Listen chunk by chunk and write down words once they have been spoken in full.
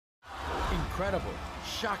incredible,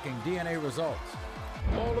 shocking DNA results.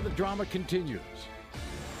 All of the drama continues.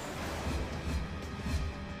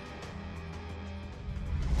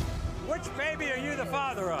 Which baby are you the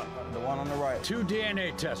father of? The one on the right. 2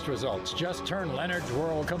 DNA test results just turned Leonard's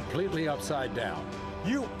world completely upside down.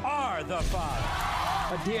 You are the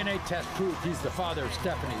father. A DNA test proved he's the father of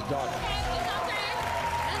Stephanie's daughter. It's okay.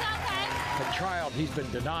 It's okay. A child he's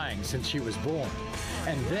been denying since she was born.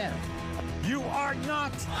 And then, You are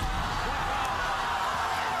not.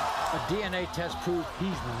 a DNA test proved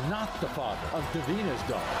he's not the father of Davina's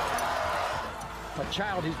daughter. A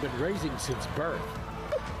child he's been raising since birth.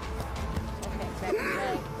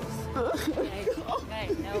 Okay,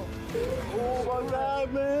 no. Oh my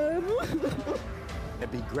God, man.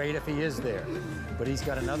 It'd be great if he is there, but he's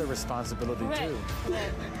got another responsibility too.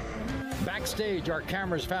 Backstage, our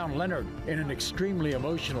cameras found Leonard in an extremely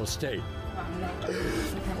emotional state. Come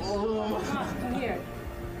here.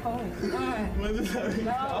 Oh, When does that mean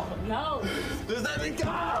go? no. Does that mean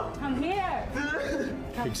go? Come here.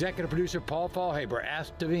 Executive producer Paul Fallhaber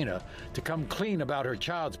asked Davina to come clean about her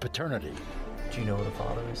child's paternity. Do you know who the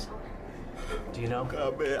father is? Do you know?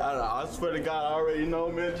 God, man, I swear to God, I already know,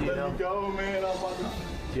 man. Do you Let know? me go, man. I'm about to... Do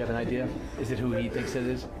you have an idea? Is it who he thinks it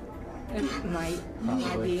is? It might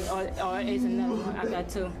be, or it's another one. I got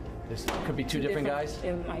two. This could be two different guys.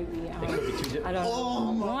 It might be. It could be two different. I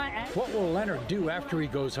don't know. What will Leonard do after he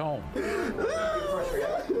goes home?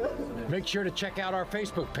 Make sure to check out our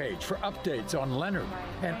Facebook page for updates on Leonard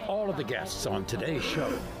and all of the guests on today's show.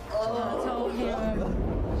 I told him.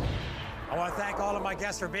 I want to thank all of my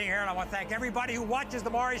guests for being here, and I want to thank everybody who watches The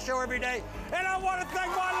Maury Show every day, and I want to thank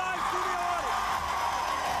my live studio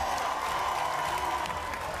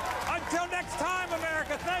audience. Until next time,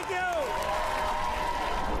 America, thank you.